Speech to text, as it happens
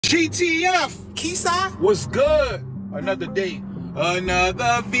GTF! Keyside? What's good? Another day,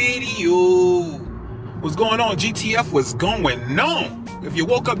 another video. What's going on? GTF, what's going on? If you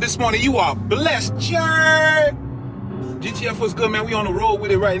woke up this morning, you are blessed. GTF, what's good, man? We on the road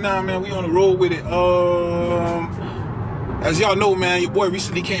with it right now, man. We on the road with it. As y'all know, man, your boy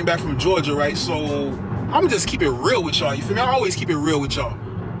recently came back from Georgia, right? So I'm just keep it real with y'all. You feel me? I always keep it real with y'all.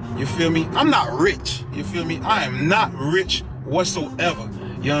 You feel me? I'm not rich. You feel me? I am not rich whatsoever.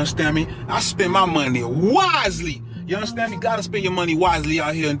 You understand me? I spend my money wisely. You understand me? Gotta spend your money wisely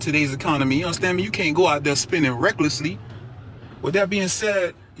out here in today's economy. You understand me? You can't go out there spending recklessly. With that being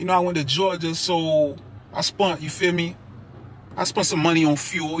said, you know, I went to Georgia, so I spent, you feel me? I spent some money on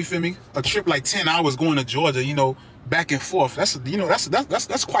fuel, you feel me? A trip like 10 hours going to Georgia, you know, back and forth. That's, you know,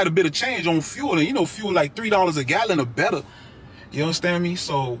 that's quite a bit of change on fuel. And, you know, fuel like $3 a gallon or better. You understand me?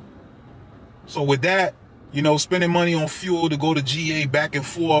 So with that, you know, spending money on fuel to go to GA back and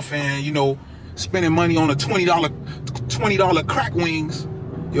forth, and, you know, spending money on a $20 crack wings,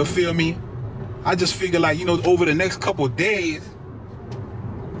 you feel me? I just figure, like, you know, over the next couple of days,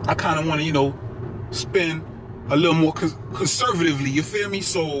 I kind of want to, you know, spend a little more conservatively, you feel me?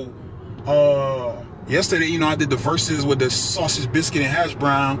 So yesterday, you know, I did the verses with the sausage, biscuit, and hash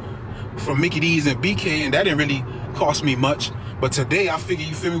brown from Mickey D's and BK, and that didn't really cost me much. But today, I figure,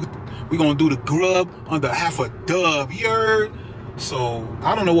 you feel me, we're going to do the grub under half a dub, you heard? So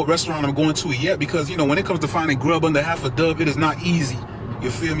I don't know what restaurant I'm going to yet, because, you know, when it comes to finding grub under half a dub, it is not easy,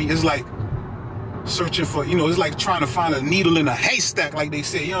 you feel me? It's like searching for, you know, it's like trying to find a needle in a haystack, like they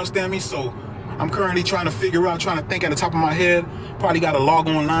say, you understand me? So I'm currently trying to figure out, trying to think at the top of my head. Probably got to log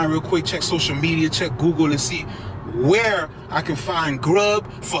online real quick, check social media, check Google, and see where I can find grub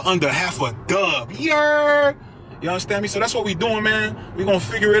for under half a dub. Yeah, you understand me? So that's what we doing, man. We're going to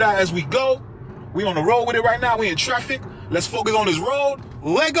figure it out as we go. We on the road with it right now. We in traffic. Let's focus on this road.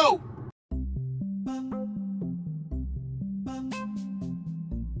 Let go.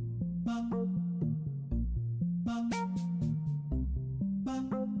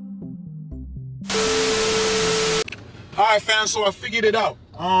 All right, fam, so I figured it out.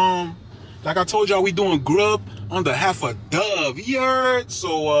 Like I told y'all, we doing grub under half a dub. You heard?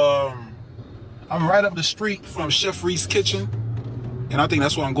 So I'm right up the street from Chef Reese's Kitchen, and I think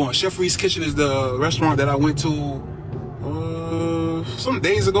that's where I'm going. Chef Reese's Kitchen is the restaurant that I went to some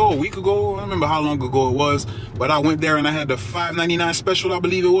days ago, a week ago. I don't remember how long ago it was, but I went there and I had the $5.99 special, I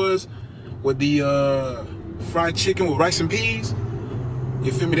believe it was, with the fried chicken with rice and peas.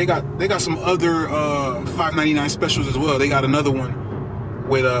 You feel me? They got some other $5.99 specials as well. They got another one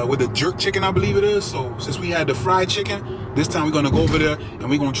with the jerk chicken, I believe it is. So since we had the fried chicken, this time we're gonna go over there and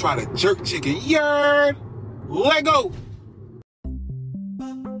we're gonna try the jerk chicken. Yard, let go.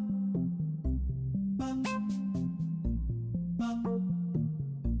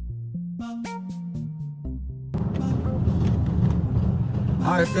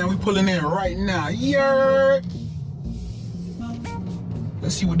 All right, fam, we pulling in right now. Yard.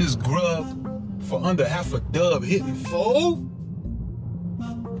 Let's see what this grub for under half a dub hitting for.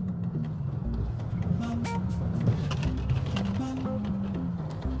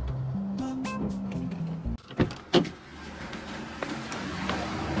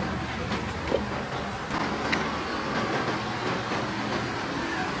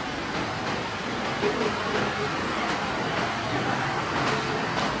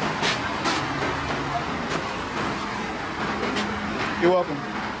 You're welcome.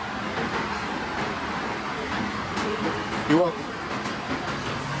 You're welcome.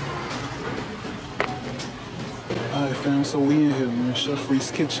 Alright, fam, so we in here, man. Chef Reese's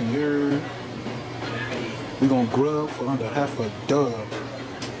Kitchen here. We gonna grub for under half a dub.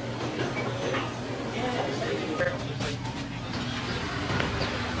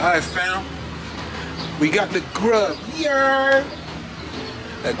 Alright, fam. We got the grub. Yeah.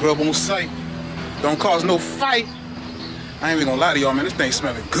 That grub on sight. Don't cause no fight. I ain't even gonna lie to y'all, man. This thing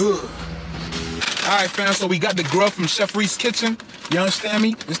smelling good. All right, fam. So we got the grub from Chef Reese's Kitchen. You understand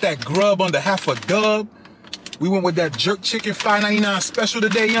me? It's that grub under half a dub. We went with that jerk chicken $5.99 special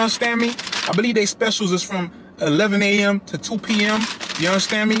today. You understand me? I believe they specials is from 11 a.m. to 2 p.m. You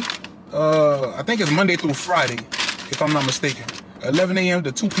understand me? I think it's Monday through Friday, if I'm not mistaken. 11 a.m.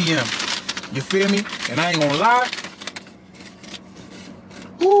 to 2 p.m. You feel me? And I ain't gonna lie.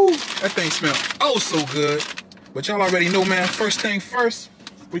 Ooh, that thing smells oh so good. But y'all already know, man, first thing first,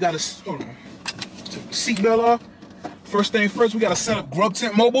 we gotta, hold on, take the seatbelt off. First thing first, we gotta set up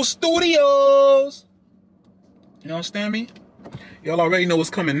Grubtent Mobile Studios. You understand me? Y'all already know what's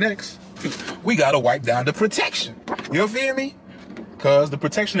coming next. We gotta wipe down the protection. You feel me? Cause the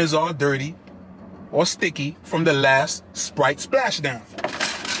protection is all dirty or sticky from the last Sprite splashdown.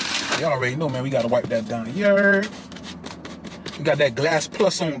 Y'all already know, man, we gotta wipe that down. You heard? We got that glass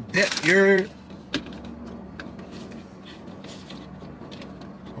plus on deck. You heard?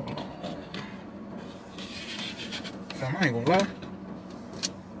 Fam, I ain't gonna lie.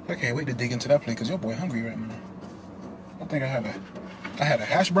 I can't wait to dig into that plate because your boy hungry right now. I think I had a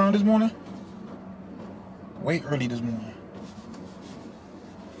hash brown this morning. Way early this morning.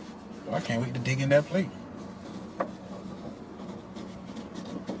 So I can't wait to dig in that plate.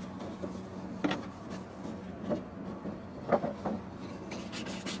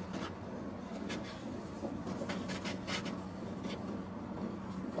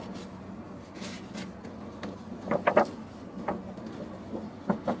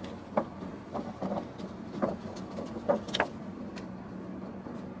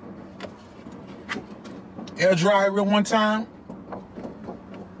 Air dry real one time.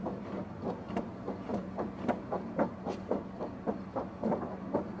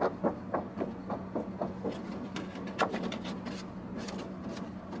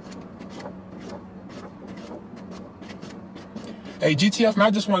 Hey, GTF, man,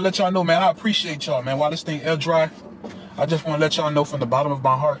 I just want to let y'all know, man, I appreciate y'all, man. While this thing air dry, I just want to let y'all know from the bottom of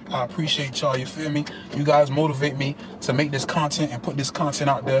my heart, I appreciate y'all, you feel me? You guys motivate me to make this content and put this content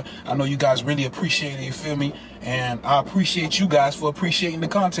out there. I know you guys really appreciate it, you feel me? And I appreciate you guys for appreciating the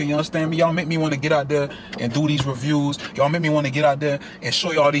content, you understand me? Y'all make me want to get out there and do these reviews. Y'all make me want to get out there and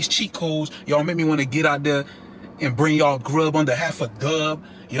show y'all these cheat codes. Y'all make me want to get out there and bring y'all grub under half a dub.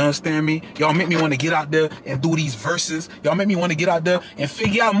 You understand me? Y'all make me want to get out there and do these verses. Y'all make me want to get out there and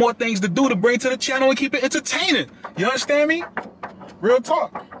figure out more things to do to bring to the channel and keep it entertaining. You understand me? Real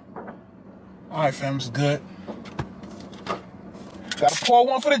talk. All right, fam, it's good. Gotta pour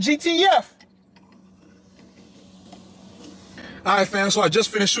one for the GTF. All right, fam, so I just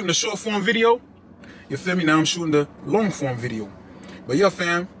finished shooting the short form video. You feel me? Now I'm shooting the long form video. But yeah,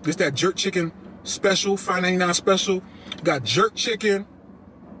 fam, this that jerk chicken special, $5.99 special. Got jerk chicken,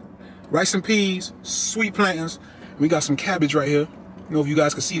 rice and peas, sweet plantains. And we got some cabbage right here. You know if you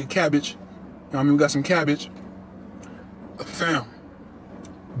guys can see the cabbage. You know what I mean? We got some cabbage. Fam,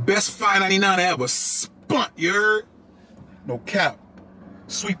 best $5.99 ever. Spunt, you heard? No cap.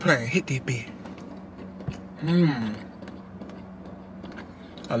 Sweet plantain, hit that bit.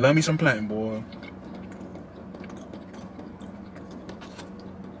 I love me some plantain, boy.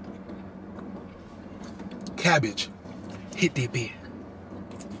 Cabbage, hit that bit.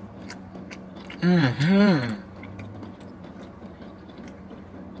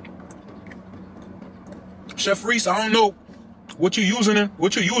 Chef Reese, I don't know what you're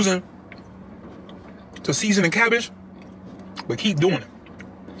using to season the cabbage, but keep doing it.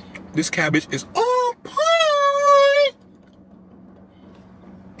 This cabbage is on point.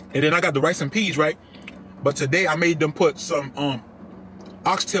 And then I got the rice and peas, right? But today I made them put some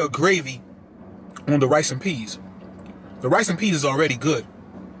oxtail gravy on the rice and peas. The rice and peas is already good,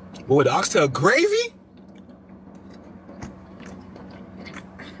 but with the oxtail gravy,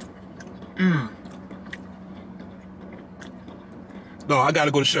 no, I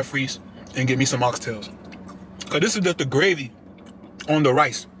gotta go to Chef Reese and get me some oxtails. Cause this is just the gravy on the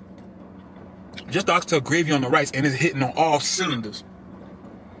rice. Just the oxtail gravy on the rice, and it's hitting on all cylinders.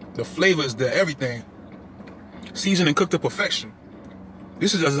 The flavor is there, everything. Seasoned and cooked to perfection.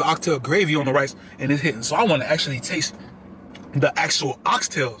 This is just the oxtail gravy on the rice, and it's hitting. So I want to actually taste the actual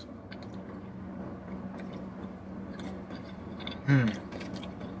oxtails.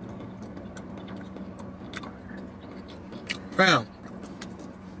 Fam,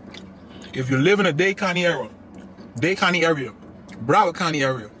 if you live in a Dade County area, Broward County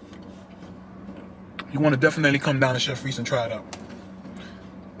area, you want to definitely come down to Chef Reese and try it out.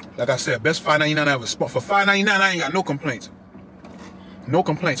 Like I said, best $5.99 ever. For $5.99, I ain't got no complaints. No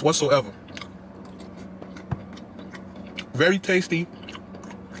complaints whatsoever. Very tasty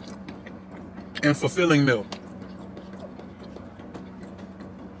and fulfilling meal.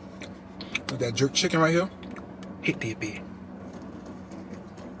 With that jerk chicken right here, hit that bit.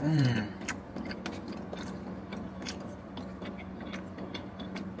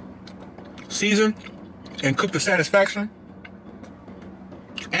 Seasoned and cooked to satisfaction,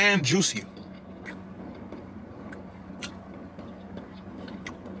 and juicy.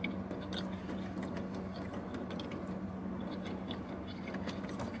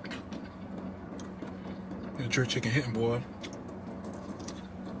 The jerk chicken hitting, boy.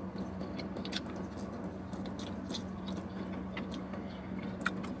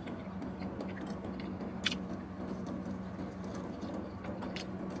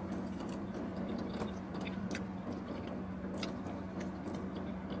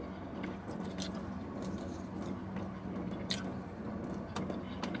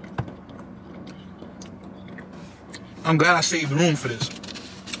 I'm glad I saved room for this.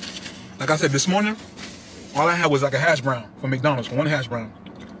 Like I said, this morning, all I had was like a hash brown from McDonald's, one hash brown.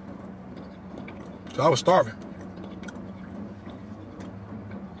 So I was starving.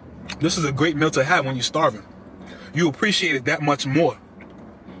 This is a great meal to have when you're starving. You appreciate it that much more.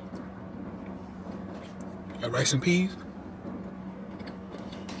 Got rice and peas.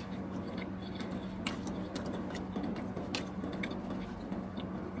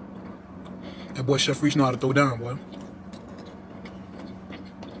 That boy Chef Reach know how to throw down, boy.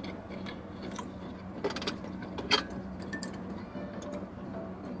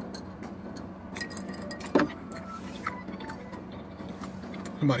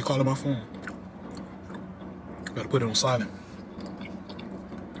 Somebody calling my phone. Gotta put it on silent.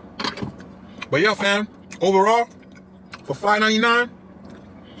 But yeah, fam, overall, for $5.99,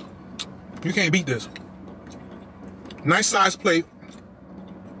 you can't beat this. Nice size plate.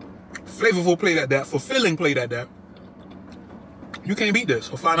 Flavorful plate at that. Fulfilling plate at that. You can't beat this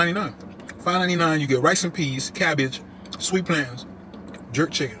for $5.99. $5.99, you get rice and peas, cabbage, sweet plantains, jerk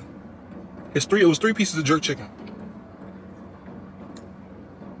chicken. It was 3 pieces of jerk chicken.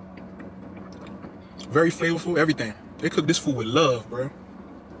 Very flavorful, everything. They cook this food with love, bro.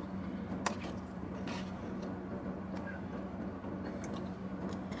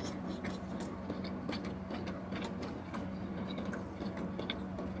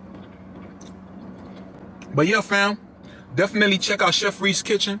 But yeah, fam, definitely check out Chef Reese's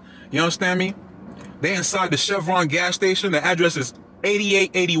Kitchen. You understand me? They inside the Chevron gas station. The address is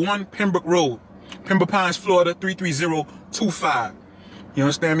 8881 Pembroke Road, Pembroke Pines, Florida, 33025. You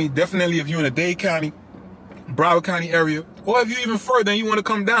understand me? Definitely if you're in the Dade County, Broward County area, or if you're even further and you want to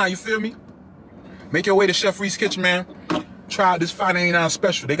come down, you feel me? Make your way to Chef Reese's Kitchen, man. Try out this $5.99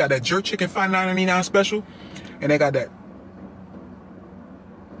 special. They got that jerk chicken $5.99 special, and they got that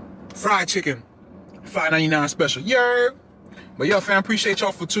fried chicken $5.99 special. Yeah. But yeah, fam, appreciate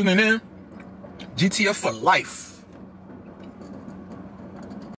y'all for tuning in. GTF for life.